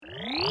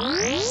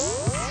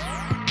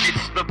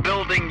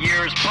Building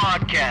Years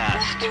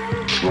podcast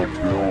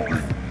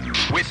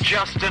with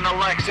Justin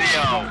Alexio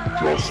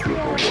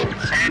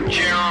and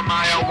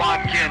Jeremiah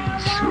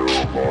Watkins.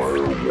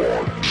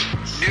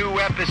 New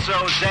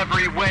episodes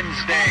every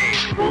Wednesday.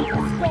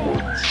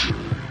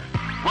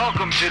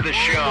 Welcome to the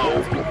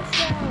show.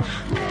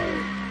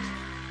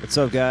 What's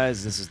up,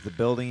 guys? This is the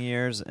Building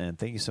Years, and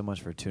thank you so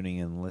much for tuning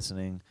in and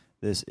listening.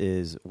 This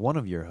is one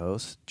of your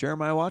hosts,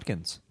 Jeremiah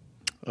Watkins.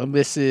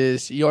 This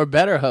is your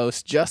better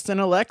host, Justin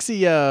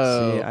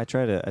Alexio. See, I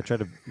try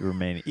to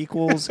remain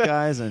equals,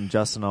 guys, and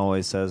Justin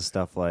always says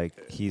stuff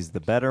like he's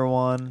the better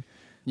one.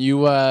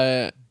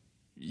 You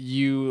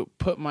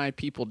put my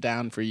people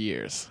down for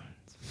years.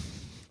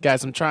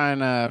 Guys, I'm trying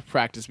to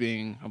practice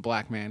being a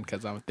black man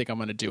because I think I'm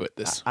going to do it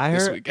this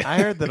weekend. I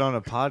heard that on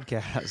a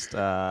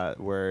podcast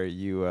where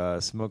you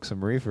smoked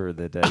some reefer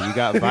that you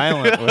got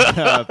violent with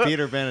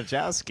Peter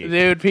Banichowski.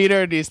 Dude,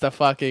 Peter needs to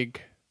fucking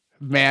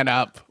man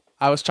up.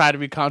 I was trying to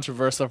be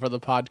controversial for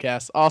the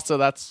podcast. Also,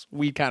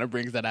 weed kind of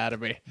brings that out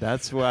of me.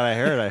 That's what I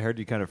heard. I heard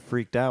you kind of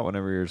freaked out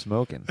whenever you were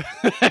smoking.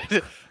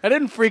 I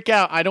didn't freak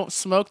out. I don't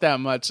smoke that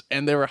much,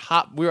 and we were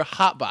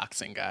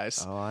hotboxing,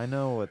 guys. Oh, I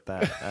know what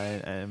that.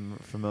 I'm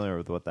familiar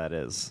with what that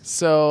is.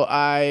 So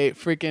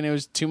it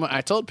was too much.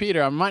 I told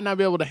Peter I might not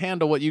be able to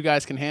handle what you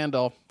guys can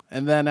handle,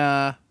 and then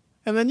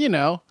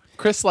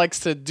Chris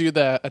likes to do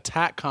the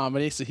attack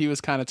comedy, so he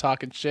was kind of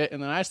talking shit,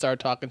 and then I started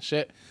talking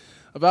shit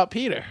about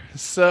Peter.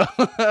 So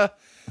I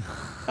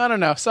don't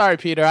know. Sorry,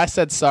 Peter. I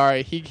said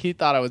sorry. He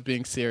thought I was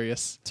being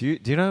serious. Do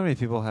you know how many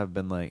people have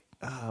been like,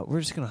 we're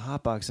just gonna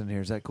hotbox in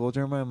here? Is that cool,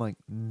 Jeremiah? I'm like,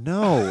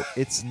 no,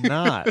 it's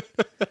not.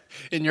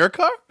 In your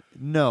car?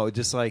 No,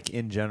 just like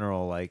in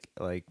general, like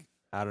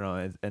I don't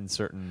know, in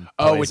certain.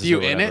 Oh, with you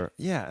in in it?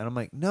 Yeah, and I'm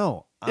like,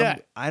 no, Yeah.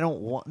 I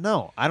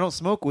don't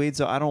smoke weed,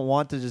 so I don't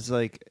want to just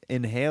like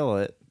inhale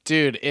it.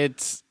 Dude,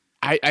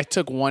 I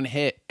took one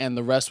hit and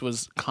the rest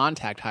was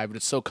contact high, but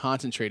it's so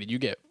concentrated, you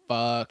get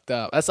fucked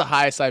up. That's the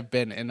highest I've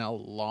been in a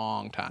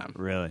long time.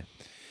 Really?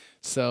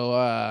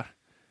 So,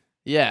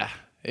 yeah,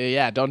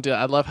 don't do it.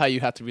 I love how you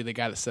have to be the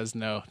guy that says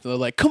no. They're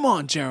like, come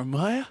on,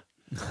 Jeremiah.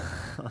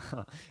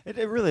 It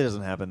really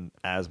doesn't happen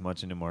as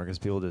much anymore because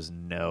people just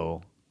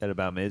know that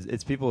about me.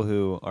 It's people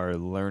who are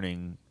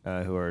learning,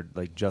 who are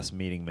like just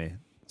meeting me.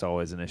 It's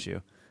always an issue.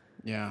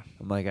 Yeah.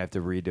 I'm like, I have to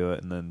redo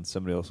it, and then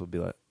somebody else will be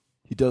like,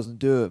 he doesn't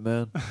do it,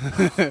 man.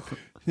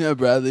 Yeah,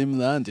 brother, even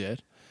that,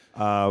 dude.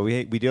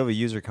 We do have a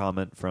user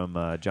comment from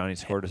Johnny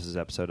Scortis'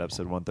 episode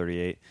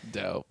 138.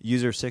 Dope.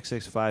 User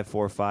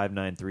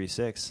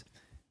 665455936.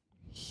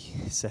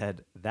 He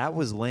said, that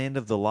was Land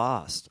of the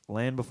Lost.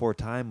 Land Before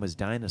Time was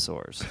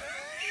dinosaurs.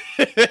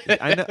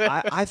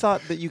 I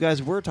thought that you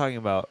guys were talking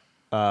about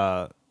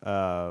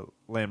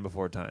Land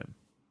Before Time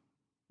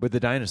with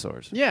the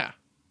dinosaurs. Yeah.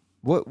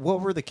 What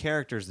were the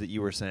characters that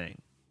you were saying?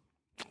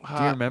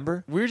 Do you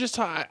remember? We were just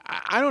talking.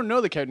 I don't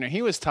know the character name.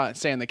 He was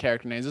saying the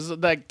character names. This is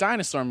like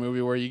dinosaur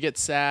movie where you get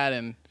sad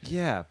and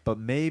yeah, but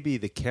maybe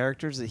the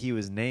characters that he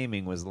was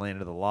naming was Land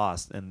of the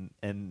Lost, and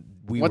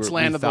what's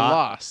Land of the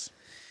Lost?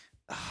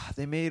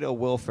 They made a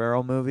Will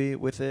Ferrell movie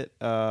with it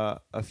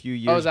a few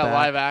years. Oh, is that back.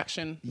 live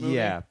action movie?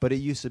 Yeah, but it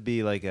used to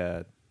be like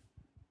a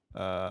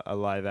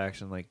live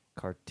action like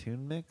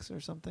cartoon mix or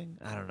something.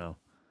 I don't know.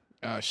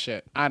 Oh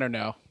shit, I don't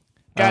know.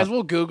 Guys,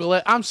 we'll Google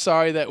it. I'm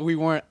sorry that we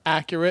weren't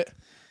accurate.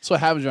 That's what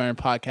happens during a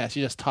podcast.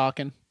 You're just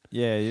talking.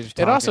 Yeah, you're just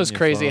talking. It also is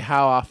crazy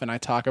how often I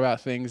talk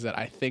about things that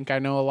I think I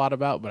know a lot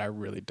about, but I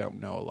really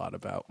don't know a lot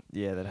about.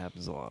 Yeah, that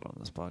happens a lot on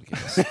this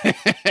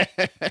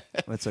podcast.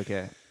 That's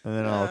okay. And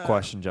then I'll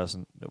question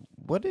Justin.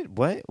 What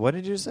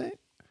did you say?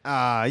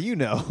 You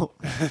know.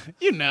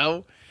 You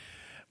know.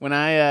 When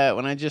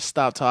I just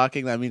stop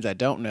talking, that means I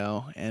don't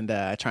know, and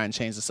I try and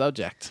change the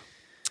subject.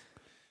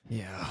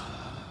 Yeah.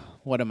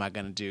 What am I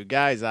going to do?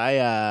 Guys,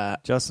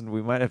 Justin,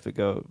 we might have to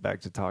go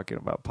back to talking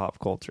about pop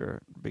culture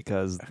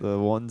because the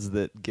ones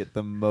that get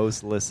the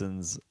most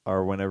listens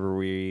are whenever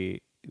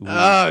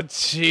oh,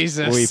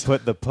 Jesus. we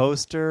put the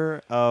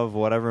poster of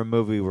whatever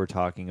movie we're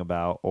talking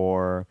about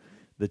or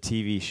the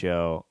TV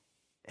show.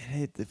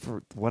 And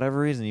for whatever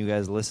reason, you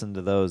guys listen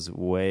to those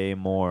way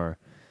more.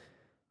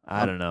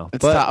 I don't know.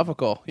 It's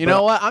topical. You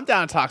know what? I'm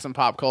down to talk some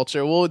pop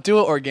culture. We'll do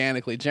it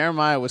organically.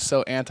 Jeremiah was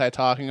so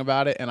anti-talking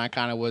about it, and I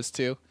kind of was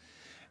too.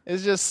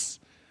 It's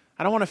just,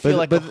 I don't want to feel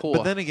like a fool.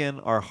 But then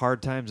again, our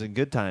Hard Times and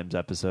Good Times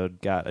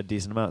episode got a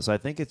decent amount. So I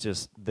think it's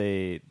just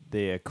they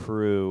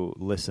accrue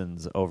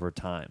listens over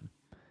time.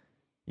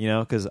 You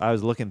know, because I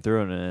was looking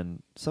through it,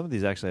 and some of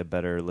these actually have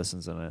better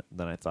listens than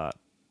I thought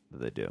that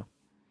they do.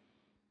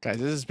 Guys,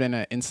 this has been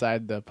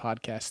inside the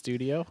podcast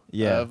studio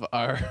of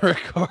our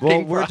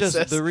recording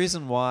process. The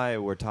reason why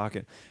we're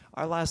talking,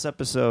 our last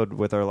episode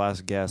with our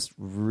last guest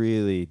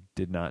really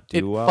did not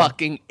do well. It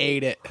fucking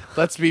ate it.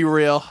 Let's be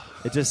real.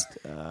 It just,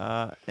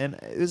 and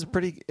it was a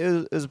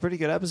pretty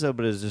good episode,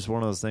 but it's just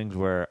one of those things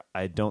where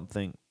I don't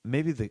think,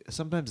 maybe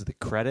sometimes the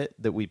credit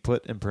that we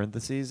put in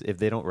parentheses, if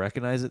they don't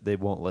recognize it, they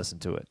won't listen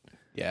to it.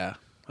 Yeah,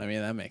 I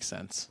mean, that makes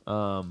sense.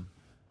 But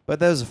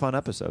that was a fun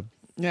episode.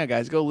 Yeah,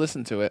 guys, go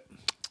listen to it.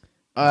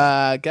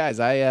 Guys,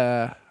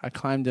 I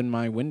climbed in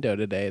my window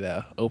today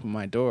to open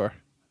my door.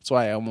 That's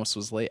why I almost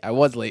was late. I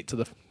was late to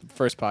the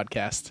first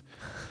podcast.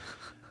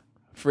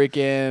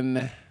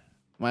 Freaking,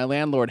 my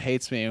landlord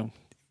hates me.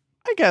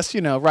 I guess,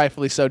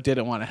 rightfully so,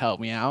 didn't want to help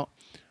me out.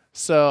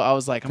 So I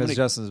was like, Because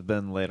Justin's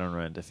been late on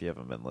rent if you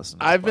haven't been listening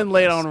to I've the been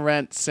late podcast. on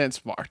rent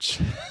since March.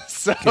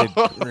 So Good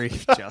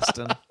grief,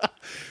 Justin.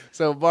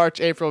 So March,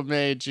 April,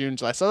 May, June,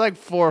 July. So like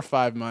 4 or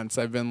 5 months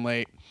I've been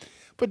late.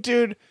 But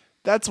dude,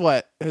 that's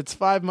what? It's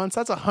 5 months.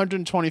 That's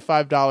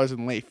 $125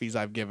 in late fees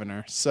I've given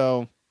her.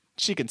 So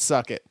she can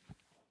suck it.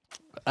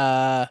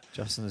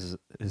 Justin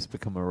has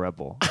become a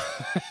rebel.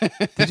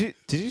 Did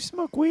you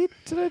smoke weed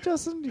today,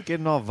 Justin? You're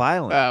getting all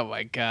violent. Oh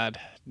my god.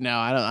 No,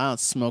 I don't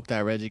smoke that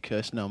Reggie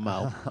Kush no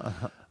mo.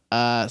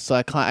 So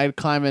I'd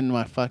climb in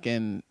my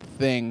fucking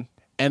thing,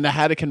 and I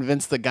had to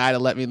convince the guy to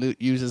let me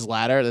use his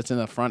ladder that's in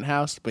the front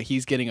house, but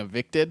he's getting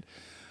evicted.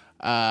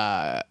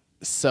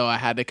 So I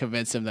had to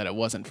convince him that it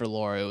wasn't for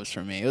Laura, it was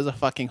for me. It was a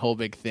fucking whole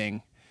big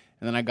thing.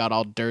 And then I got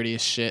all dirty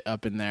as shit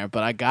up in there.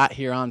 But I got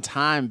here on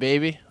time,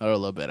 baby. Or a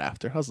little bit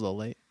after. I was a little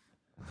late.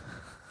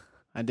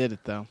 I did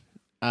it, though.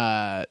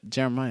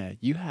 Jeremiah,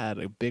 you had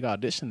a big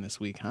audition this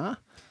week, huh?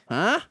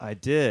 I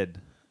did.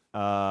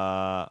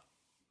 I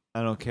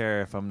don't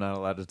care if I'm not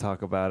allowed to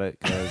talk about it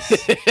because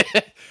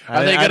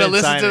Are they going to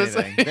listen to this?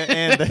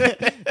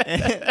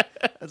 and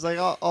it's like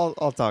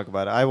I'll talk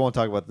about it. I won't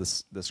talk about the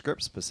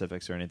script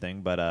specifics or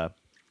anything, but I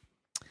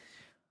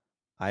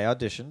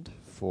auditioned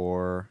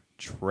for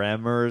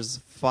Tremors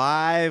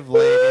 5,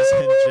 ladies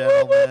and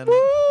gentlemen.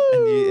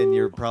 And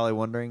you're probably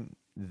wondering,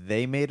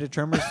 they made a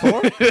Tremors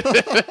 4?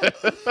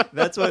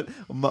 That's what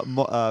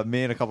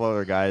me and a couple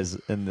other guys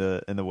in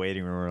the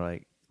waiting room were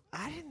like,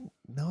 I didn't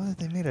know that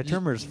they made a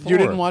Tremors 4. You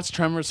didn't watch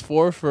Tremors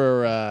 4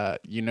 for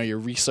your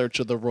research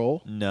of the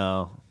role?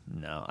 No.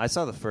 I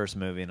saw the first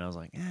movie and I was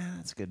like,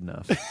 that's good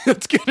enough.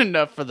 It's good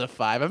enough for the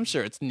 5. I'm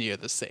sure it's near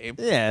the same.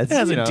 Yeah, It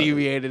hasn't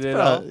deviated at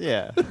all.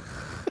 Yeah.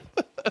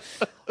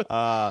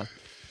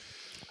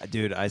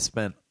 Dude, I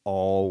spent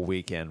all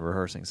weekend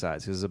rehearsing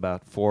sides. It was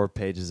about 4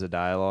 pages of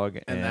dialogue.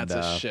 And that's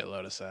a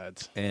shitload of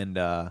sides. And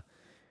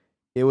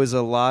it was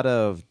a lot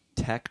of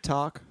tech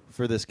talk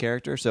for this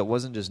character, so it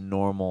wasn't just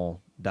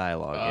normal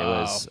dialogue. It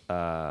was,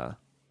 Where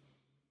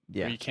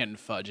you can't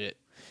fudge it.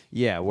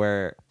 Yeah,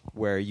 where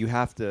you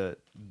have to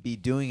be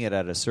doing it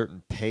at a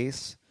certain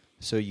pace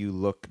so you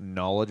look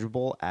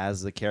knowledgeable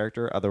as the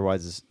character.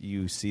 Otherwise,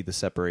 you see the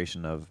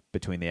separation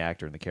between the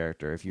actor and the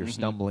character. If you're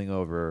stumbling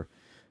over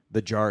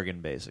the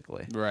jargon,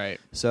 basically. Right.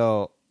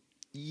 So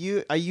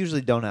I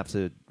usually don't have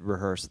to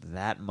rehearse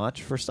that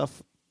much for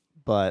stuff,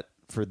 but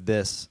for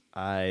this,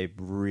 I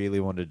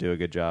really wanted to do a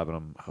good job, and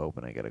I'm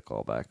hoping I get a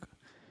call back.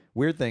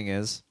 Weird thing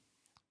is,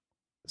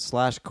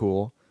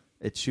 /cool,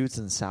 it shoots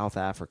in South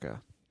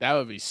Africa. That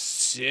would be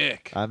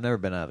sick. I've never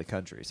been out of the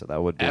country, so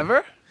that would be...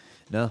 Ever?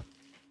 No.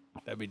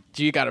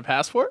 Do you got a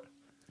passport?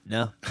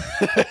 No.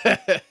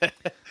 Yeah,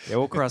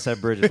 we'll cross that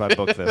bridge if I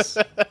book this.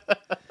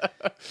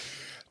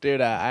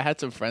 Dude, I had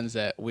some friends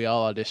that we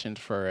all auditioned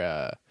for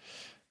a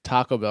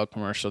Taco Bell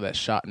commercial that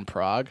shot in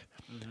Prague.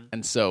 Mm-hmm.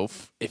 And so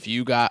if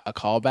you got a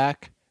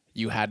callback,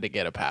 you had to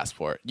get a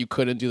passport. You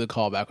couldn't do the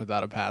callback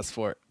without a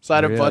passport. So I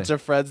had a bunch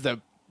of friends that...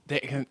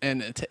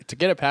 to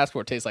get a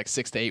passport takes like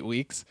 6 to 8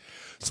 weeks.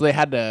 So they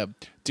had to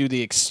do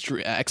the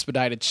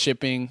expedited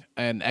shipping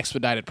and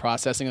expedited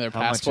processing of their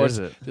passports.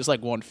 How much is it? Just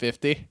like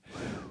 $150.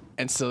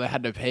 And so they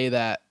had to pay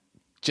that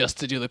just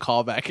to do the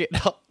callback.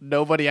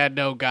 Nobody I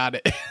know got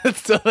it.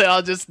 So they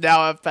all just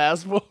now have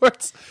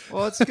passports.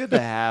 Well, it's good to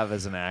have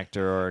as an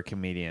actor or a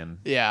comedian.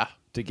 Yeah.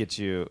 To get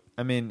you...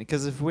 I mean,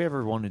 because if we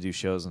ever want to do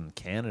shows in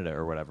Canada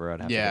or whatever,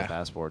 I'd have to get a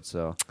passport,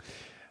 so...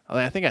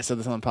 I think I said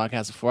this on the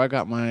podcast before. I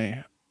got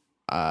my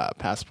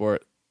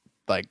passport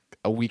like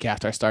a week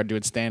after I started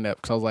doing stand-up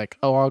because I was like,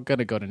 I'm going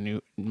to go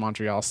to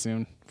Montreal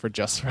soon for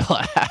Just for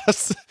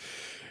Laughs.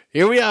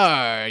 Here we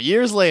are,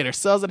 years later.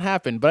 Still hasn't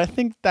happened, but I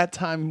think that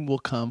time will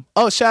come.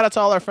 Oh, shout out to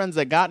all our friends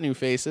that got new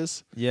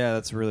faces. Yeah,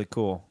 that's really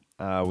cool.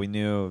 We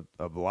knew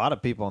a lot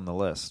of people on the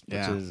list,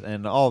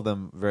 and all of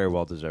them very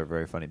well deserved,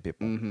 very funny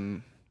people. Mm-hmm.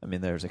 I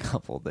mean, there's a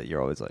couple that you're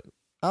always like,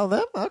 oh,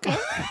 them? Okay.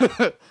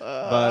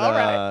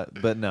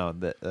 But no,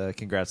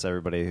 congrats to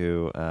everybody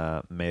who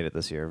made it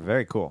this year.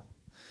 Very cool.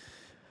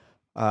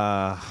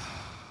 So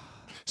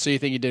you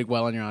think you did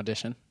well in your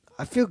audition?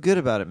 I feel good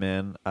about it,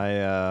 man. We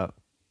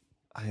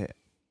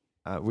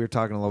were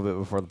talking a little bit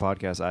before the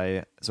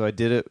podcast. So I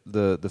did it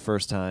the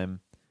first time,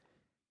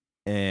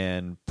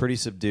 and pretty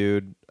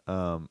subdued.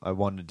 I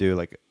wanted to do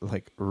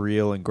like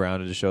real and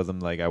grounded to show them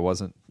like I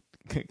wasn't.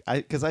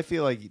 Because I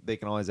feel like they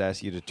can always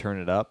ask you to turn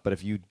it up, but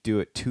if you do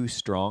it too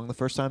strong the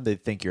first time, they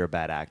think you're a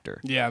bad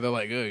actor. Yeah, they're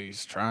like, oh,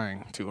 he's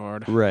trying too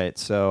hard. Right.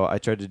 So I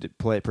tried to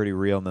play it pretty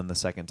real, and then the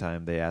second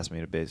time they asked me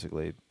to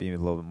basically be a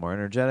little bit more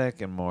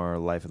energetic and more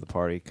life of the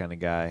party kind of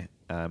guy,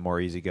 more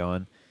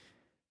easygoing.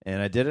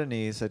 And I did it, and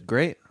he said,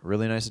 great,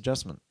 really nice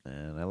adjustment.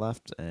 And I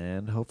left,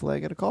 and hopefully I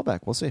get a call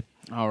back. We'll see.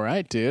 All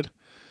right, dude.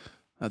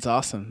 That's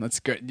awesome. That's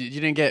great. You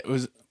didn't get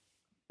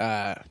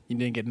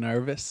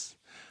nervous?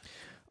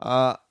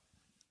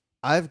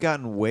 I've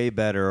gotten way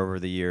better over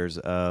the years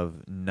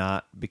of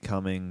not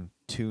becoming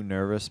too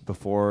nervous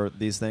before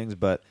these things,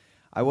 but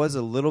I was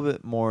a little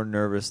bit more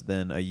nervous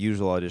than a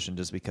usual audition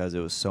just because it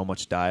was so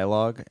much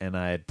dialogue and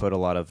I had put a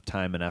lot of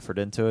time and effort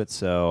into it.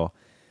 So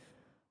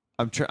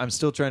I'm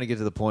still trying to get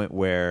to the point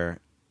where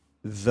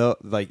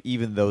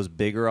even those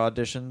bigger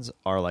auditions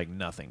are like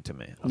nothing to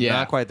me. I'm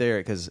not quite there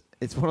because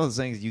it's one of those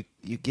things you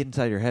get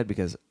inside your head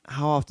because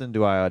how often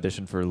do I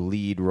audition for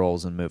lead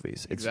roles in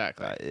movies?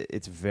 Exactly.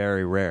 It's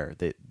very rare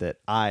that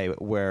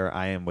where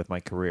I am with my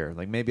career.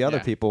 Like maybe other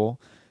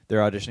people, they're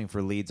auditioning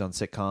for leads on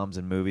sitcoms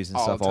and movies and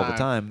stuff all the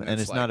time,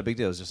 and it's not a big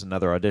deal. It's just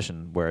another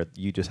audition where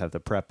you just have to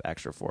prep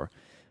extra for.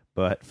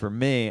 But for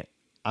me,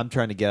 I'm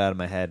trying to get out of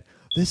my head.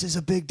 This is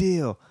a big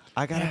deal.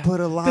 I got to put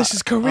a lot. This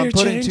is career I'm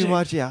putting changing. too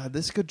much. Yeah,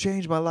 this could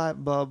change my life,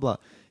 blah, blah.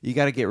 You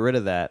got to get rid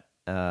of that.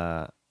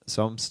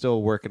 So I'm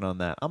still working on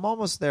that. I'm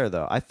almost there,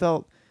 though.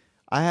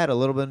 I had a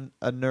little bit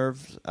of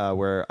nerves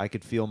where I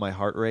could feel my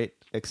heart rate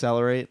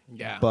accelerate.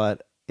 Yeah.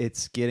 But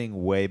it's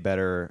getting way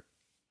better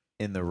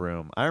in the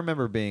room. I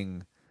remember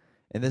being,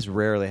 and this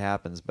rarely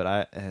happens,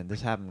 and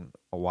this happened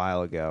a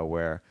while ago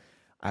where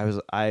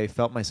I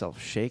felt myself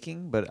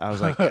shaking, but I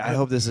was like, I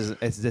hope this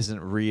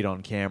isn't read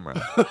on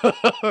camera.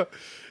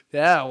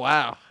 Yeah,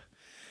 wow.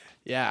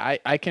 Yeah,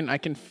 I can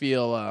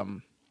feel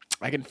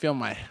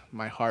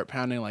my heart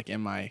pounding like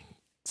in my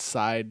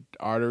side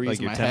arteries Like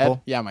in your my temple?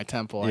 head. Yeah, my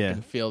temple. Yeah. I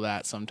can feel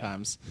that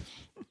sometimes.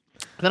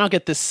 Then I'll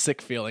get this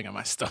sick feeling in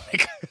my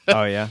stomach.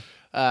 Oh yeah.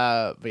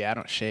 But yeah, I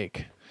don't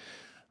shake.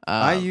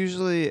 I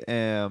usually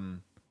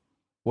am.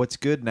 What's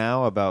good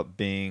now about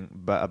doing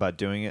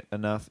it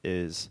enough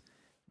is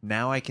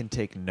now I can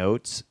take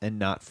notes and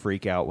not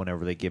freak out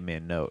whenever they give me a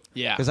note.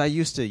 Yeah. Because I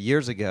used to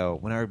years ago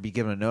when I would be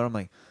given a note, I'm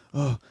like,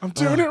 oh, I'm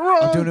doing it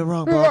wrong. I'm doing it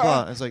wrong. Blah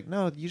blah. It's like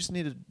no, you just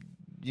need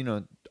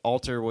to,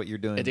 alter what you're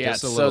doing Yeah,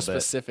 just a it's little so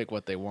bit. specific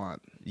what they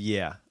want.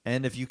 Yeah,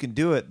 and if you can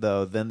do it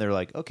though, then they're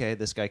like, okay,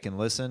 this guy can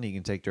listen. He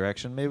can take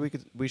direction. Maybe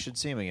we should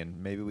see him again.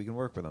 Maybe we can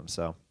work with him.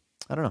 So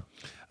I don't know.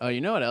 Oh,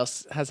 you know what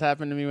else has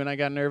happened to me when I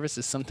got nervous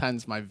is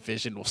sometimes my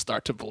vision will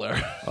start to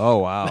blur. Oh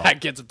wow, That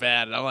gets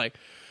bad, and I'm like,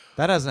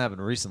 that hasn't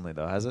happened recently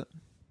though, has it?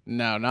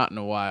 no, not in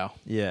a while.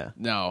 Yeah.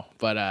 No,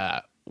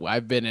 but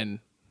I've been in.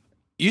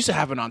 It used to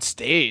happen on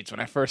stage when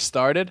I first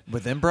started.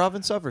 With improv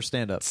and stuff or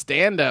stand up?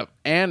 Stand up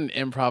and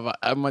improv.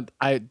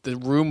 The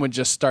room would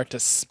just start to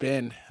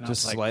spin. And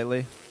Just I was slightly?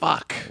 like,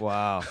 fuck.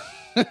 Wow.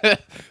 And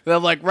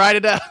I'm like, write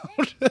it out.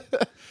 You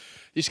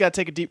just got to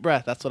take a deep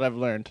breath. That's what I've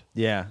learned.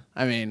 Yeah.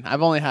 I mean,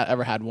 I've only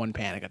ever had one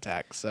panic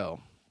attack,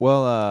 so.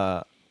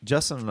 Well,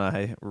 Justin and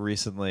I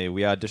recently,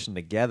 we auditioned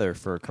together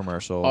for a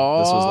commercial.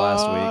 This was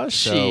last week.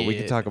 So we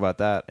can shit. talk about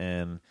that.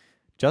 And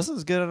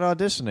Justin's good at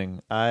auditioning.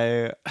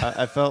 I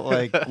felt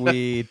like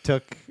we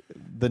took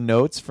the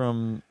notes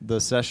from the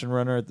session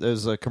runner.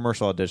 There's a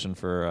commercial audition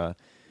for,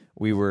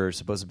 we were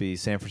supposed to be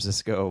San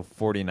Francisco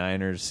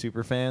 49ers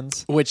super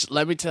fans. Which,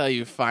 let me tell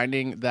you,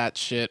 finding that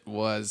shit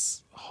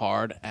was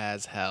hard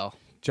as hell.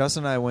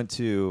 Justin and I went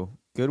to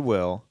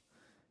Goodwill,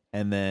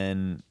 and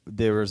then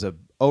there was a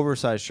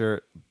oversized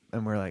shirt,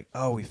 and we're like,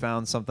 oh, we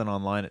found something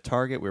online at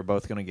Target. We were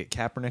both going to get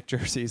Kaepernick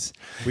jerseys.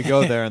 We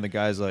go there, and the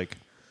guy's like,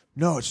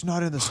 no, it's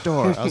not in the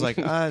store. I was like,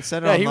 it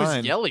said it Yeah, online. he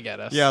was yelling at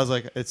us. Yeah, I was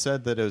like, it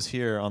said that it was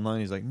here online.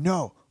 He's like,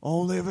 no,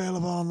 only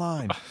available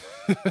online.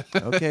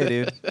 Okay,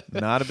 dude,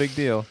 not a big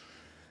deal.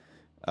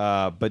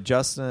 But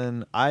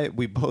Justin,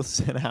 we both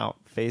sent out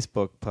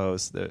Facebook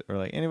posts that were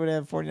like, anybody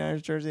have a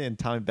 49ers jersey? And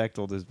Tommy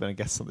Bechtold, who's been a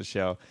guest on the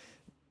show,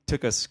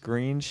 took a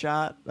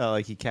screenshot,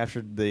 like he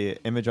captured the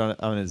image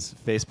on his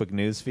Facebook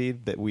news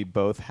feed that we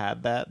both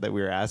had that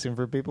we were asking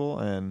for people,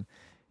 and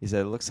he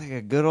said, it looks like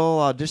a good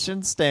old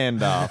audition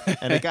standoff.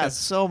 And it got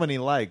so many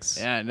likes.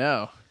 Yeah, I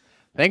know.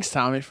 Thanks,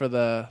 Tommy, for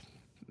the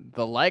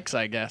likes,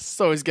 I guess. It's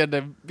always good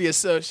to be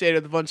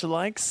associated with a bunch of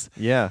likes.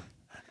 Yeah.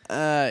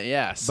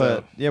 Yeah.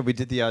 So But yeah, we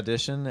did the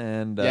audition,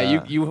 and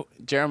yeah, you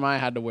Jeremiah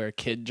had to wear a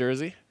kid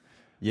jersey.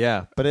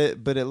 yeah, but it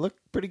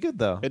looked pretty good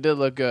though. It did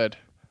look good.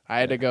 I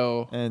had to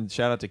go. And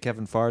shout out to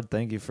Kevin Fard.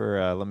 Thank you for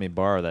letting me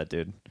borrow that,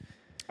 dude.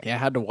 Yeah, I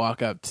had to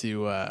walk up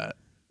to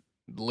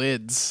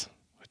Lids,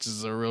 which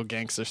is a real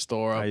gangster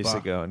store. I used to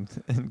go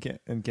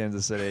in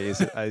Kansas City.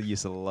 I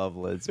used to love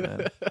Lids,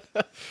 man.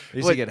 I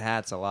used to get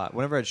hats a lot.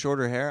 Whenever I had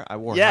shorter hair, I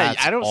wore hats.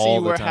 Yeah, I don't see all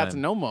you the wear time. hats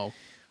no mo.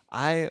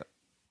 I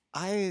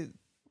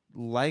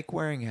like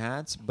wearing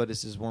hats, but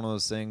it's just one of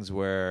those things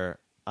where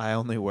I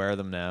only wear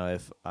them now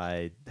if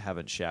I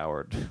haven't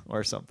showered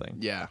or something.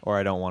 Yeah. Or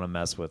I don't want to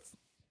mess with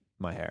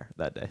my hair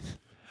that day.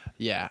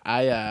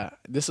 Yeah,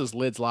 this was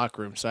Lid's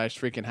locker room, so I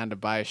freaking had to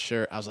buy a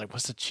shirt. I was like,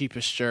 what's the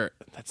cheapest shirt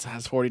that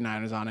has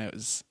 49ers on it? It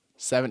was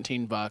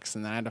 $17,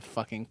 and then I had to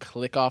fucking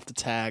click off the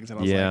tags, and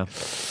I was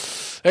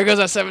like, there goes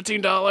that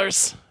 $17.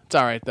 It's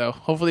all right, though.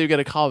 Hopefully you get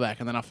a call back,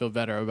 and then I'll feel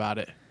better about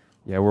it.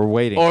 Yeah, we're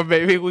waiting. Or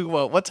maybe we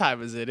won't. What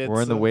time is it?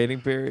 We're in the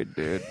waiting period,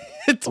 dude.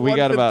 It's We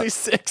got about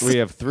 1:56. we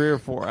have 3 or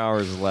 4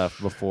 hours left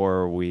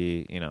before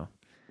we,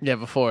 Yeah,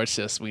 before it's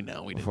just we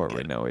know we didn't before get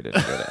we it. know we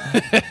didn't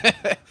get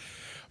it.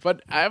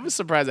 But I was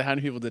surprised at how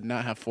many people did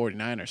not have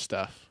 49er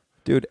stuff.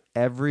 Dude,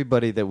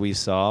 everybody that we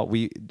saw, so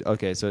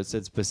it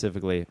said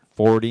specifically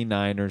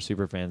 49ers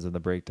super fans in the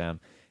breakdown.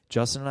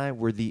 Justin and I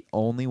were the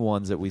only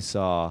ones that we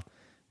saw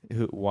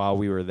while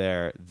we were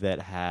there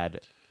that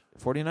had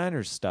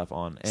 49ers stuff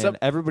on. And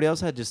everybody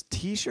else had just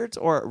T-shirts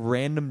or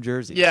random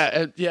jerseys.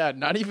 Yeah,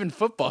 not even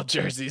football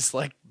jerseys,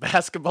 like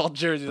basketball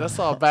jerseys. I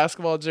saw a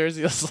basketball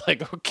jersey. I was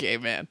like, okay,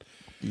 man.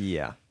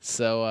 Yeah.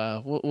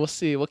 So we'll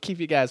see. We'll keep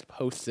you guys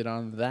posted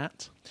on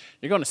that.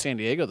 You're going to San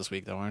Diego this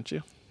week, though, aren't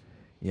you?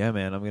 Yeah,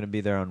 man. I'm going to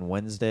be there on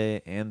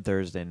Wednesday and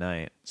Thursday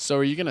night. So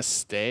are you going to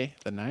stay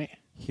the night?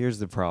 Here's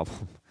the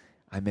problem.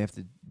 I may have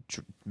to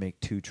make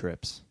 2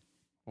 trips.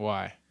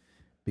 Why?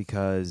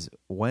 Because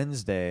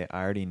Wednesday,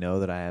 I already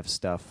know that I have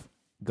stuff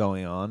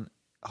going on.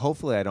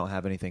 Hopefully, I don't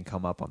have anything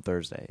come up on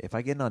Thursday. If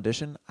I get an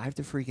audition, I have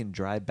to freaking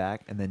drive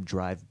back and then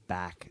drive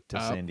back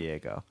to San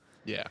Diego.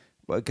 Yeah.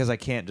 Because I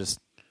can't just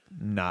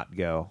not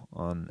go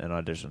on an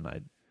audition.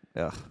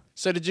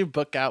 So did you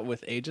book out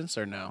with agents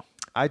or no?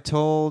 I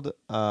told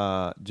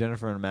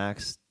Jennifer and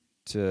Max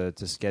to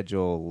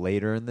schedule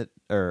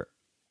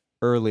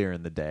earlier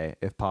in the day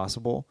if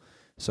possible.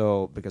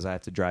 So because I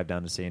have to drive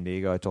down to San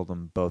Diego, I told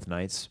them both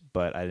nights,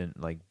 but I didn't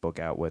book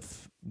out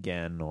with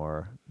Gen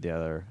or the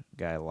other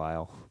guy,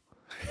 Lyle.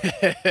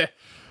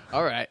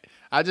 All right.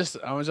 I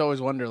was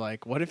always wonder,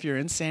 what if you're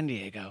in San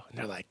Diego and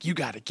they're like, you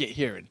got to get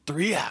here in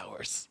 3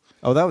 hours?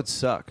 Oh, that would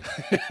suck.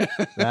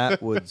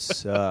 That would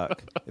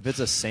suck. If it's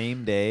a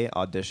same day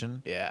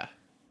audition, yeah,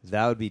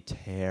 that would be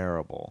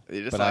terrible.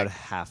 But I would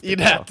have to. You'd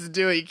have to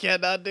do it. You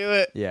can't not do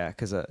it. Yeah,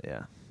 because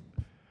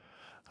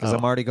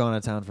I'm already going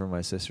to town for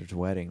my sister's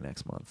wedding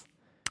next month,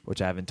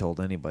 which I haven't told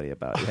anybody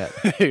about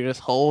yet. You're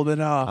just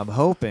holding off. I'm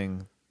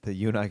hoping that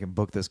you and I can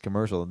book this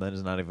commercial, and then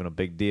it's not even a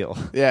big deal.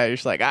 Yeah, you're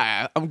just like,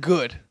 I'm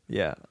good.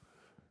 Yeah,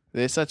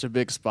 it's such a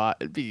big spot.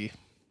 It'd be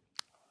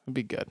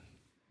good.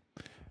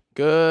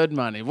 Good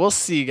money. We'll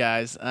see,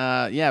 guys.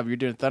 You're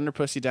doing Thunder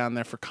Pussy down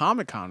there for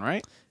Comic-Con,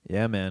 right?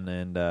 Yeah, man,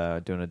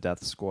 and doing a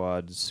Death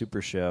Squad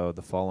super show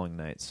the following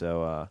night.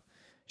 So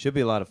should be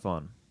a lot of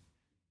fun.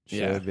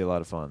 Should be a lot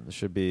of fun. There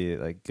should be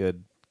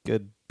good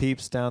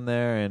peeps down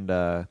there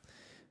and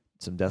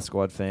some Death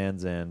Squad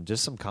fans and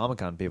just some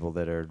Comic-Con people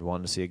that are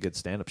wanting to see a good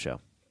stand-up show.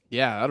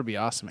 Yeah, that'll be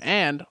awesome.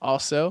 And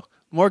also,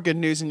 more good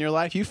news in your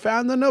life. You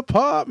found an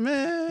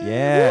apartment.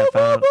 Yeah,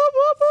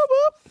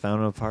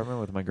 found an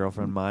apartment with my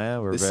girlfriend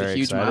Maya. We're this very is a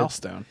huge excited.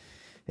 milestone.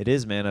 It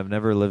is, man. I've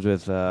never lived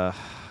with a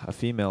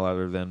female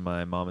other than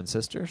my mom and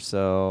sister,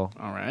 so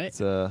all right,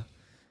 it's a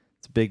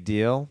big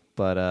deal.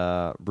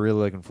 But really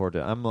looking forward to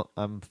it.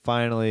 I'm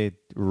finally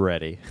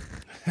ready.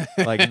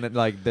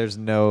 There's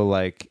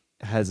no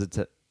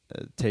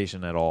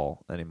hesitation at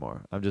all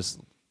anymore.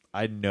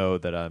 I know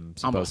that I'm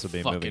supposed to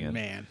be moving in.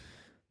 Man.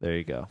 There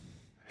you go.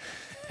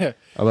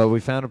 But we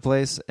found a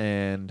place,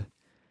 and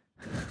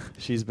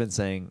she's been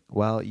saying,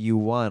 well, you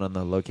won on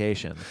the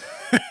location.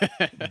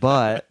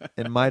 But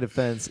in my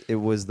defense, it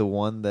was the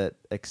one that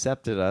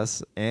accepted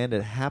us, and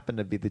it happened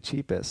to be the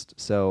cheapest.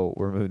 So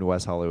we're moving to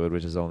West Hollywood,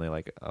 which is only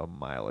a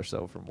mile or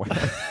so from where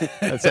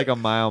it's a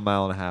mile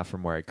and a half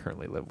from where I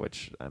currently live,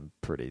 which I'm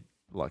pretty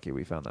lucky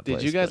we found that place.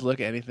 Did you guys look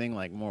at anything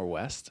more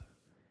west?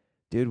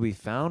 Dude, we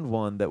found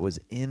one that was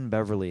in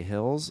Beverly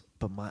Hills,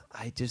 but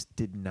I just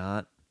did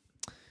not.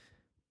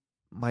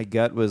 My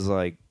gut was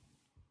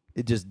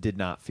it just did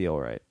not feel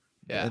right.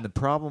 Yeah. And the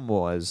problem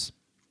was,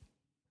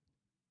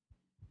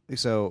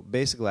 so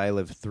basically I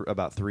live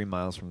about 3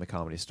 miles from the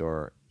Comedy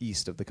Store,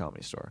 east of the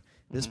Comedy Store.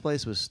 This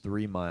place was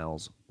 3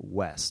 miles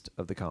west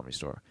of the Comedy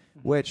Store,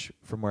 which,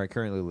 from where I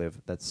currently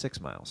live, that's 6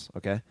 miles,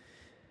 okay?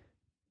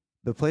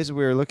 The place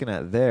we were looking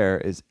at there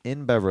is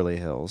in Beverly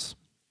Hills,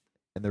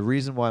 and the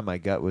reason why my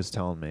gut was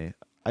telling me,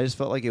 I just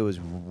felt like it was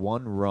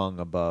one rung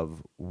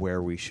above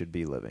where we should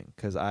be living,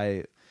 because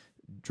we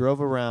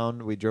drove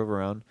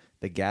around.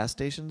 The gas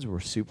stations were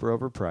super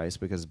overpriced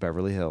because of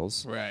Beverly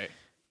Hills. Right.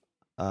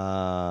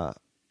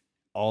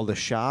 All the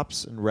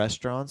shops and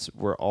restaurants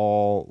were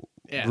all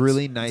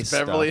really nice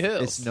stuff. Beverly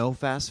Hills. It's no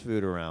fast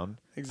food around.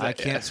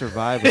 Exactly. I can't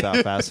survive without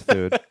fast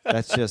food.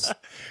 That's just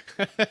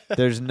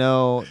there's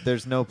no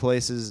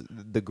places.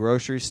 The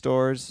grocery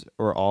stores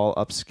were all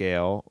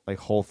upscale, like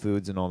Whole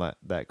Foods and all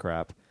that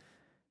crap.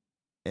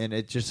 And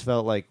it just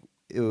felt like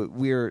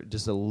we were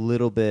just a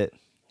little bit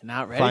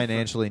not ready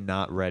financially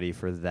not ready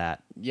for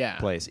that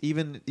place.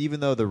 Even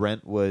though the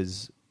rent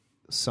was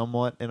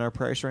somewhat in our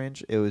price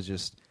range, it was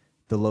just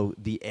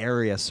the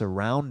area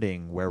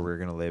surrounding where we were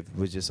going to live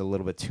was just a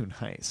little bit too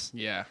nice.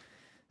 Yeah.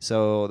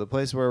 So the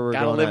place where we're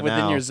gotta going live within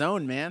now, your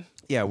zone, man.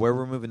 Yeah, where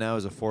we're moving now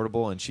is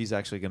affordable, and she's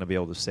actually going to be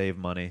able to save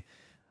money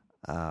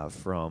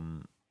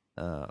from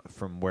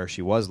where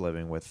she was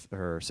living with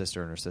her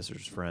sister and her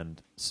sister's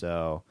friend.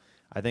 So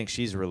I think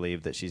she's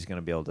relieved that she's going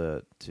to be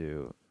able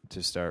to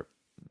start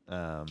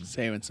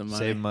saving some money,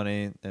 save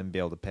money, and be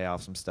able to pay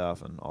off some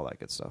stuff and all that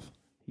good stuff.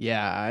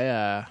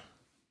 Yeah,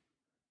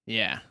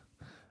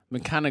 I've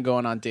been kind of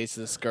going on dates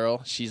with this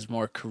girl. She's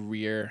more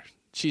career.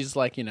 She's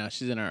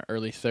she's in her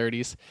early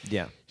 30s.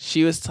 Yeah.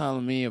 She was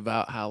telling me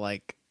about how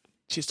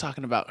she's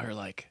talking about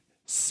her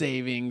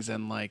savings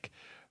and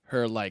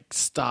her like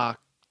stock,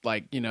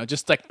 like, you know,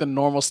 just like the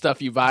normal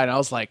stuff you buy. And I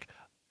was like,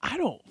 I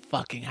don't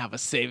fucking have a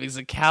savings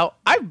account.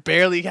 I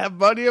barely have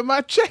money in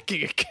my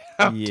checking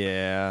account.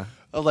 Yeah.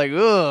 I was like,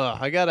 ugh,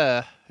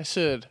 I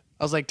should.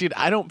 I was like, dude,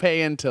 I don't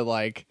pay into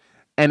like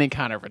any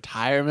kind of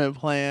retirement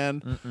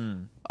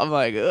plan. I'm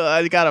like, ugh,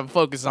 I gotta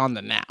focus on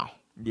the now.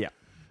 Yeah.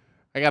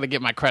 I gotta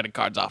get my credit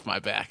cards off my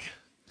back.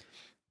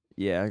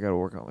 Yeah, I got to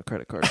work on the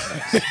credit cards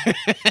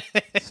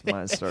next.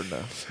 Mine's starting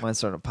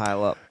to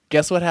pile up.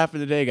 Guess what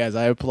happened today, guys?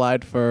 I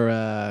applied for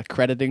a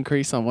credit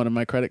increase on one of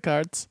my credit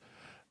cards.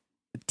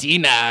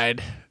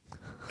 Denied.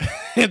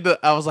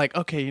 I was like,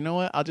 okay, you know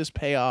what? I'll just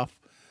pay off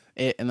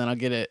it and then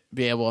I'll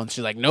be able. And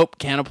she's like, nope,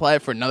 can't apply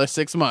for another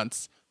 6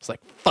 months. It's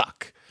like,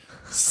 fuck.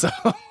 So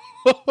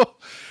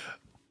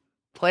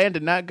plan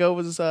did not go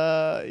as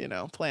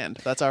planned.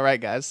 That's all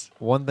right, guys.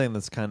 One thing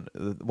that's kind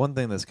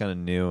of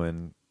new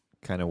and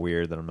kind of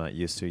weird that I'm not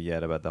used to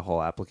yet about the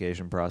whole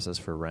application process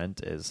for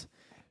rent is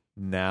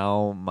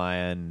now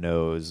Maya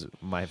knows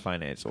my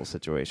financial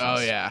situations.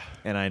 Oh yeah.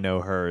 And I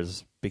know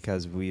hers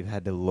because we've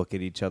had to look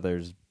at each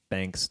other's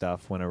bank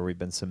stuff whenever we've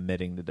been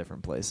submitting to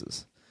different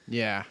places.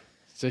 Yeah.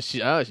 So she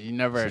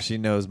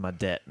knows my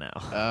debt now.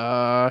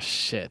 Oh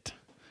shit.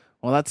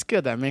 Well, that's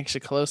good. That makes you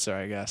closer,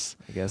 I guess.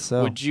 I guess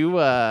so. Would you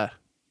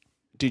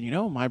dude, you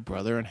know what my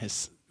brother and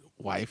his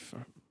wife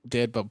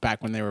did, but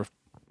back when they were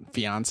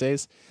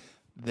fiancés?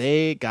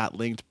 They got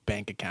linked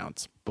bank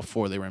accounts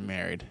before they were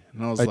married.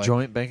 And I was like,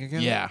 joint bank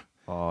account? Yeah.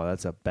 Oh,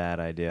 that's a bad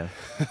idea.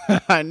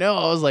 I know.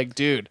 I was like,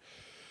 dude,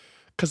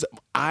 because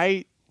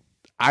I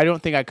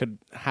don't think I could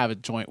have a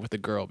joint with a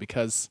girl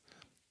because,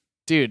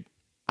 dude,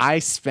 I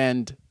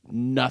spend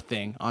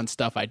nothing on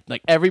stuff. Like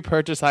every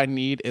purchase I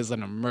need is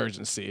an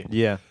emergency.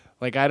 Yeah.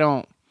 Like I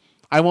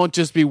won't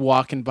just be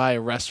walking by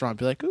a restaurant and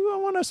be like, ooh, I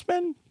want to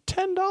spend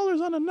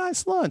 $10 on a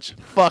nice lunch.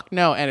 Fuck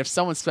no. And if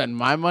someone spent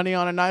my money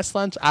on a nice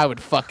lunch, I would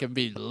fucking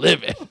be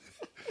livid.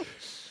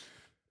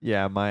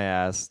 Yeah, my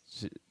ass.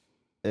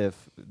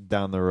 If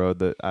down the road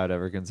that I would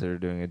ever consider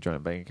doing a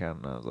joint bank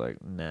account, and I was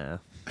like, nah.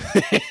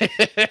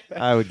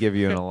 I would give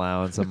you an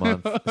allowance a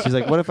month. She's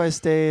like, what if I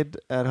stayed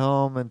at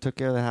home and took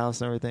care of the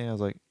house and everything? I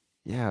was like,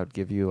 yeah, I would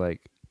give you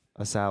like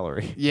a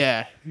salary.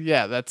 Yeah,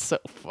 that's so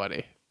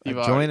funny. A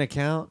joint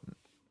account?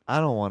 I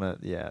don't want to.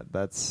 Yeah,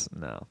 that's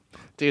no.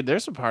 Dude,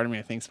 there's a part of me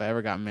that thinks if I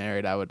ever got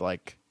married, I would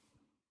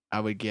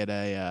get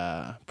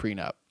a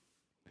prenup,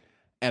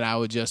 and I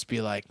would just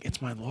be like,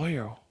 "It's my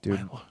lawyer."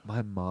 Dude,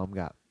 my mom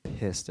got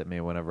pissed at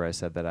me whenever I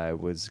said that I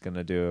was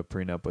gonna do a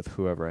prenup with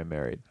whoever I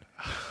married.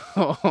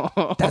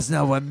 That's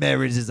not what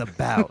marriage is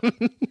about.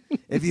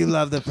 If you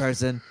love the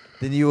person,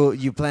 then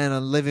you plan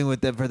on living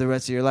with them for the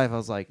rest of your life. I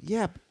was like,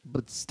 yeah,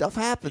 but stuff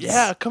happens.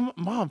 Yeah, come on,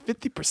 Mom,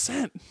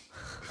 50%.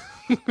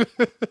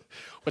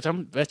 Which I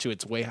bet you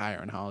it's way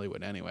higher in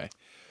Hollywood anyway.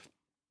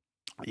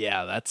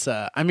 Yeah, that's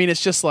I mean,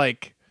 it's just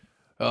like,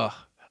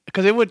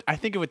 because I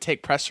think it would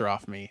take pressure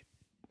off me.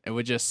 It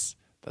would just,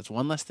 that's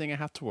one less thing I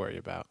have to worry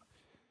about.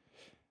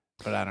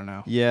 But I don't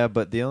know. Yeah,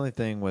 but the only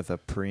thing with a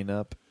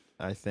prenup,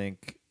 I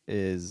think,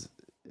 is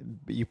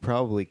you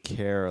probably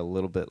care a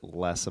little bit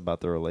less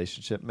about the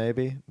relationship,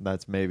 maybe.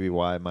 That's maybe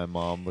why my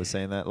mom was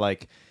saying that.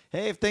 Like,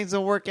 hey, if things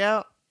don't work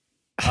out,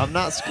 I'm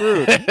not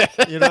screwed.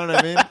 You know what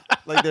I mean?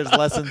 Like, there's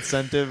less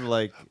incentive.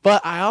 Like,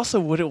 but I also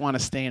wouldn't want to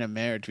stay in a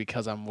marriage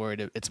because I'm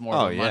worried it's more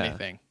of a money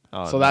thing.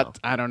 Oh, so that,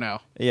 I don't know.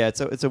 Yeah,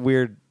 it's a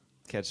weird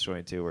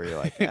catch-22 where you're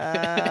like,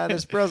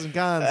 there's pros and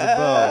cons of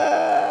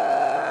both.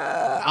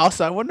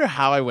 Also, I wonder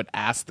how I would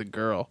ask the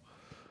girl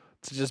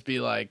to just be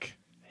like,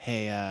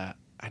 hey,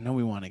 I know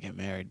we want to get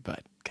married,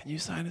 but can you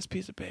sign this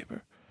piece of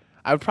paper?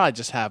 I would probably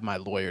just have my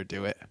lawyer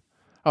do it.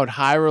 I would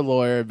hire a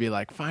lawyer and be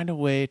like, find a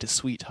way to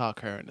sweet talk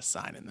her into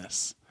signing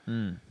this.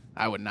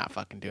 I would not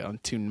fucking do it. I'm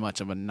too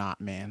much of a not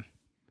man.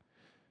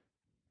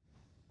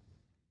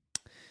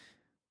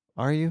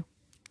 Are you?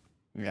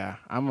 Yeah,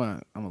 I'm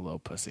a little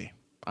pussy.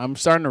 I'm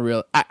starting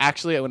to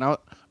actually,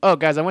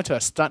 guys, I went to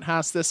a stunt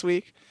house this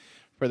week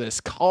for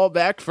this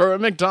callback for a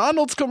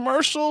McDonald's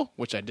commercial,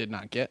 which I did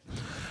not get.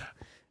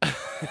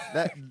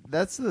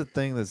 That's the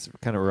thing that's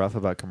kind of rough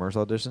about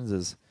commercial auditions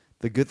is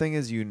the good thing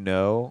is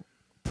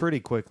pretty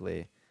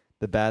quickly.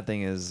 The bad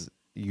thing is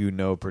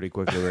pretty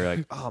quickly where you're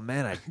like, oh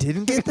man, I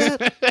didn't get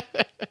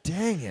that?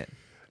 Dang it.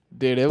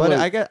 Dude,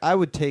 I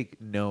would take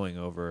knowing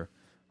over,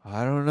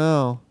 I don't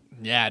know.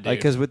 Yeah, dude. Like,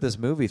 because with this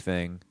movie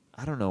thing,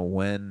 I don't know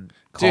when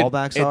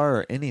callbacks are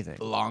or anything.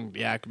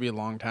 It could be a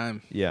long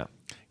time. Yeah.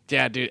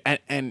 Yeah, dude.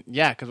 And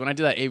yeah, because when I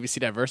did that ABC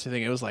diversity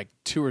thing, it was like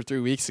 2 or 3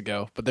 weeks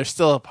ago. But there's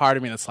still a part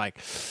of me that's like,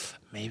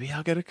 maybe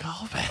I'll get a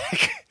call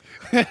back.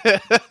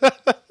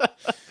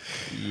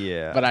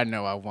 Yeah. But I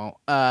know I won't.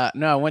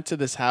 No, I went to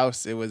this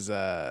house. It was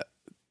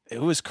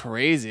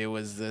crazy. It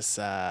was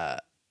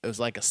it was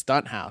like a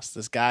stunt house.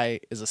 This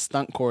guy is a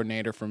stunt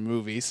coordinator for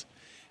movies.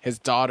 His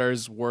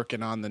daughter's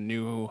working on the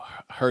new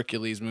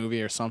Hercules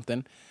movie or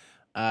something.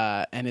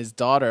 And his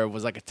daughter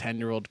was like a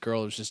 10-year-old girl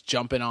who was just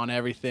jumping on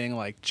everything,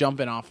 like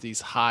jumping off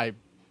these high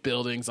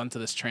buildings onto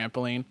this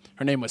trampoline.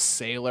 Her name was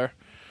Sailor.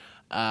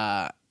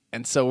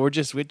 And so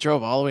we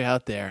drove all the way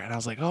out there, and I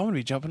was like, oh, I'm going to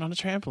be jumping on a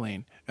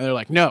trampoline. And they're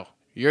like, no,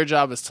 your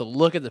job is to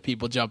look at the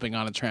people jumping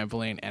on a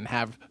trampoline and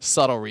have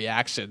subtle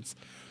reactions.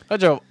 I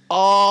drove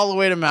all the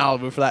way to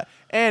Malibu for that.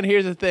 And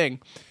here's the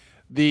thing.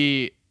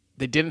 They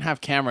didn't have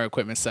camera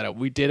equipment set up.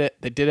 They did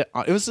it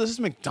on, this is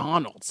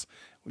McDonald's.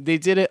 They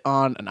did it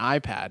on an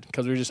iPad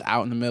because we were just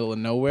out in the middle of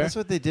nowhere. That's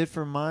what they did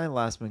for my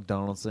last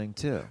McDonald's thing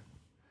too.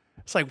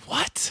 It's like,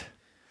 what?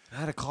 I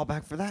had a call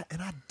back for that,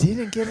 and I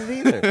didn't get it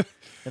either.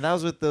 And that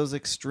was with those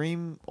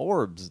extreme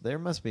orbs. They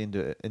must be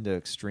into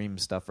extreme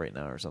stuff right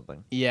now or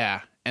something. Yeah.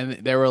 And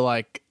they were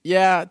like,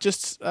 yeah,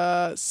 just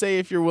say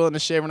if you're willing to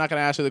shave. We're not going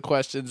to ask you the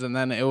questions. And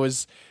then it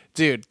was,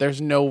 dude, there's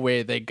no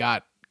way they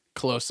got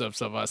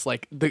close-ups of us.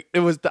 Like, the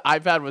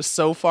iPad was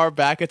so far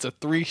back. It's a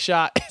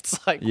 3-shot.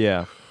 It's like,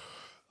 yeah.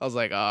 I was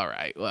like, all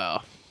right,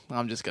 well,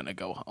 I'm just going to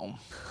go home.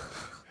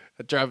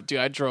 I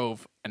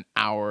drove an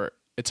hour.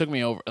 It took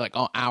me over like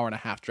an hour and a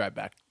half drive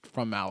back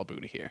from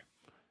Malibu to here.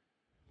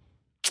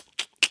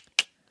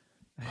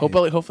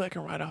 Hopefully I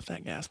can ride off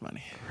that gas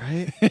money.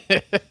 Right?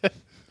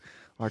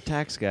 Our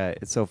tax guy,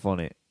 it's so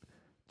funny.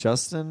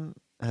 Justin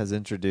has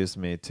introduced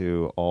me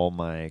to all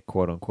my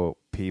quote-unquote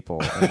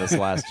people in this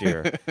last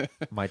year.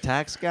 My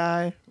tax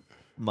guy,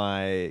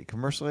 my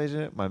commercial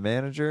agent, my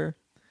manager.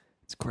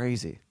 It's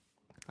crazy.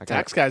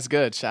 Tax guy's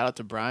good. Shout out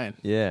to Brian.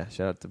 Yeah,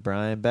 shout out to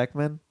Brian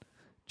Beckman.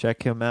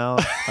 Check him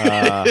out.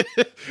 We're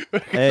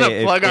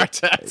gonna plug our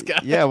tax guy.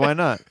 Yeah, why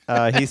not?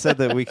 He said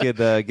that we could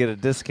get a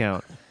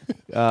discount.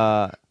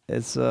 Hit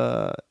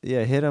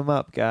him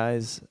up,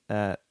 guys,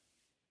 at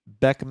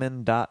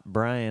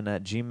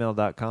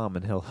beckman.brian@gmail.com,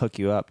 and he'll hook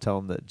you up. Tell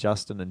him that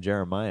Justin and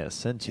Jeremiah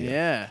sent you.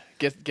 Yeah,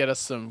 get us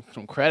some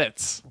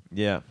credits.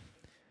 Yeah.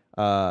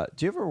 Do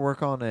you ever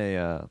work on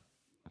a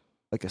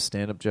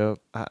stand-up joke,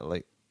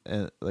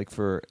 and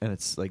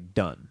it's like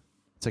done?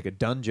 It's like a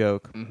done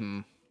joke. Mm-hmm.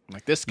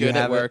 Like this good,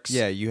 it works.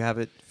 Yeah, you have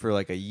it for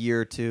like a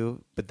year or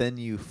two, but then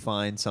you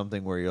find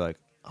something where you're like,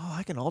 oh,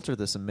 I can alter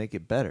this and make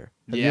it better.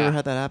 Have you ever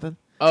had that happen?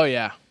 Oh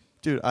yeah,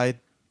 dude.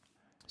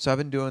 So I've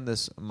been doing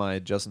my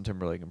Justin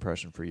Timberlake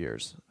impression for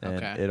years,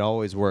 and it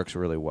always works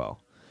really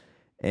well.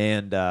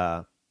 And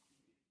I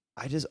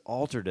just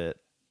altered it,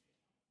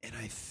 and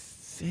I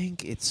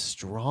think it's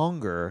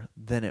stronger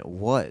than it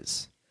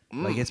was.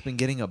 Like, it's been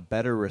getting a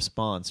better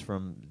response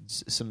from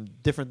some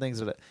different things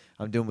that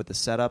I'm doing with the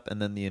setup,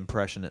 and then the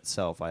impression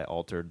itself. I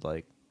altered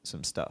like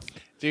some stuff,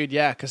 dude.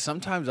 Yeah, because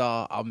sometimes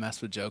I'll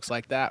mess with jokes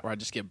like that where I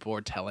just get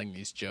bored telling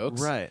these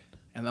jokes, right?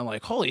 And then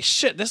like, holy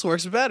shit, this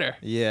works better.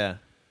 Yeah.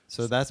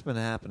 So that's been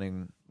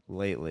happening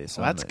lately.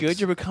 So that's good.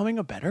 You're becoming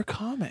a better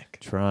comic.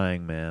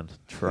 Trying, man.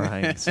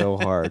 Trying so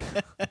hard.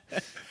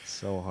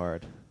 So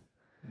hard.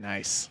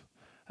 Nice.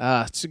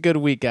 It's a good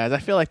week, guys. I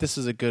feel like this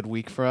is a good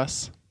week for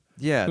us.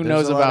 Yeah. Who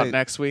knows about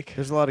next week?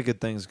 There's a lot of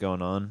good things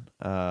going on.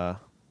 I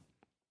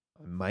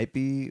might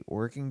be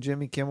working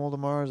Jimmy Kimmel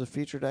tomorrow as a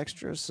featured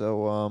extra,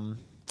 so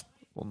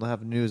we'll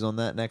have news on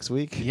that next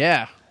week.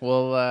 Yeah.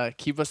 Well,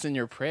 keep us in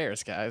your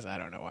prayers, guys. I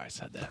don't know why I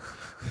said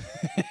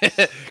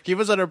that. Keep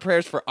us in our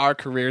prayers for our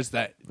careers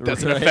that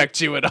doesn't affect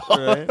you at all.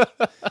 Right.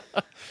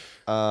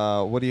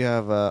 What do you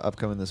have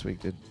upcoming this week,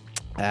 dude?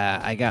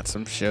 I got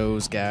some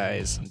shows,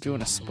 guys. I'm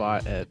doing a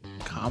spot at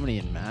Comedy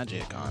and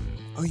Magic on...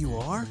 Oh, you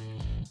are?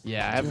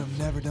 Yeah. I've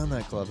never done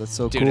that club. That's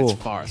so cool. Dude, it's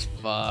far as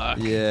fuck.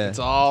 Yeah. It's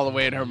all the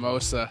way in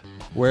Hermosa.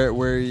 Where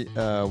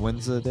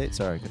when's the date?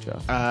 Sorry, cut you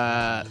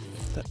off.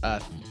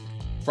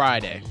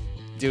 Friday.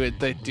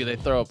 They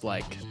throw up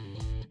like...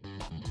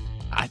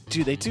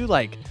 they do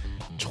like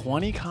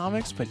 20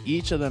 comics, but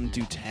each of them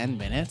do 10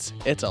 minutes.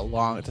 It's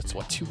that's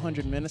what,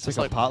 200 minutes? It's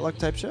like a potluck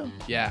type show?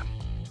 Yeah.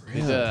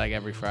 Really? We do it like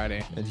every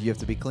Friday. And do you have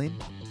to be clean?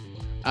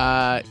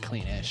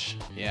 Cleanish.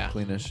 Yeah.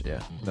 Cleanish,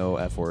 yeah. No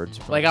F words.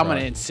 Like, I'm going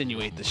to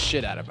insinuate the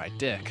shit out of my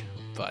dick,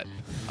 but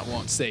I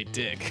won't say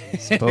dick.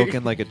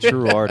 Spoken like a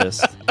true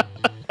artist.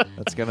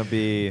 That's going to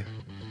be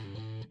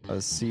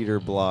a cedar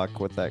block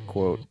with that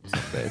quote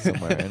someday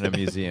somewhere in a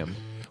museum.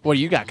 What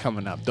do you got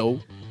coming up, though?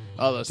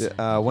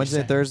 Wednesday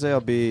and Thursday, I'll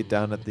be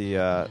down at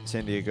the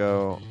San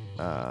Diego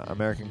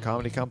American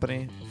Comedy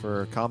Company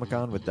for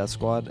Comic-Con with Death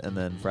Squad. And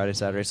then Friday,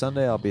 Saturday,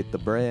 Sunday, I'll be at the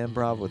Brea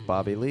Improv with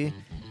Bobby Lee.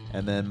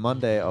 And then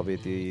Monday, I'll be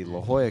at the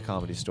La Jolla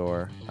Comedy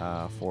Store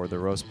for the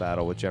roast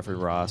battle with Jeffrey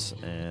Ross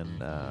and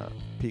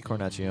Pete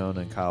Cornacchione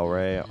and Kyle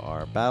Ray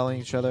are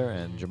battling each other.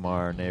 And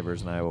Jamar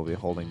Neighbors and I will be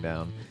holding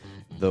down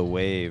the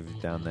wave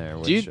down there.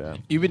 Which,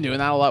 you've been doing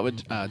that a lot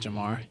with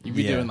Jamar. You've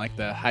been doing like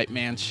the hype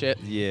man shit.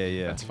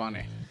 Yeah. That's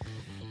funny.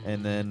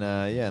 And then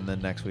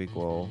next week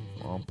I'll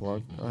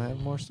have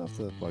more stuff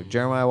to plug.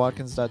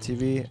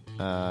 JeremiahWatkins.tv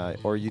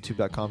or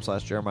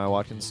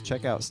YouTube.com/JeremiahWatkins.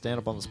 Check out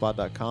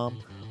standuponthespot.com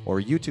or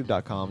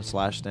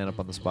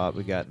YouTube.com/standuponthespot.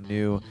 We got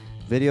new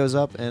videos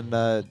up,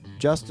 and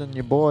Justin,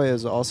 your boy,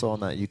 is also on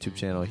that YouTube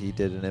channel. He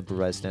did an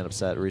improvised stand-up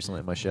set recently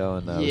at my show,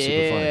 and that was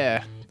super funny.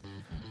 Yeah.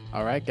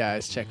 All right,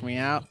 guys, check me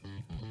out.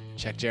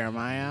 Check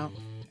Jeremiah out.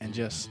 And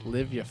just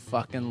live your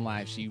fucking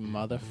lives, you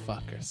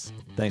motherfuckers.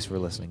 Thanks for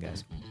listening,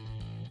 guys.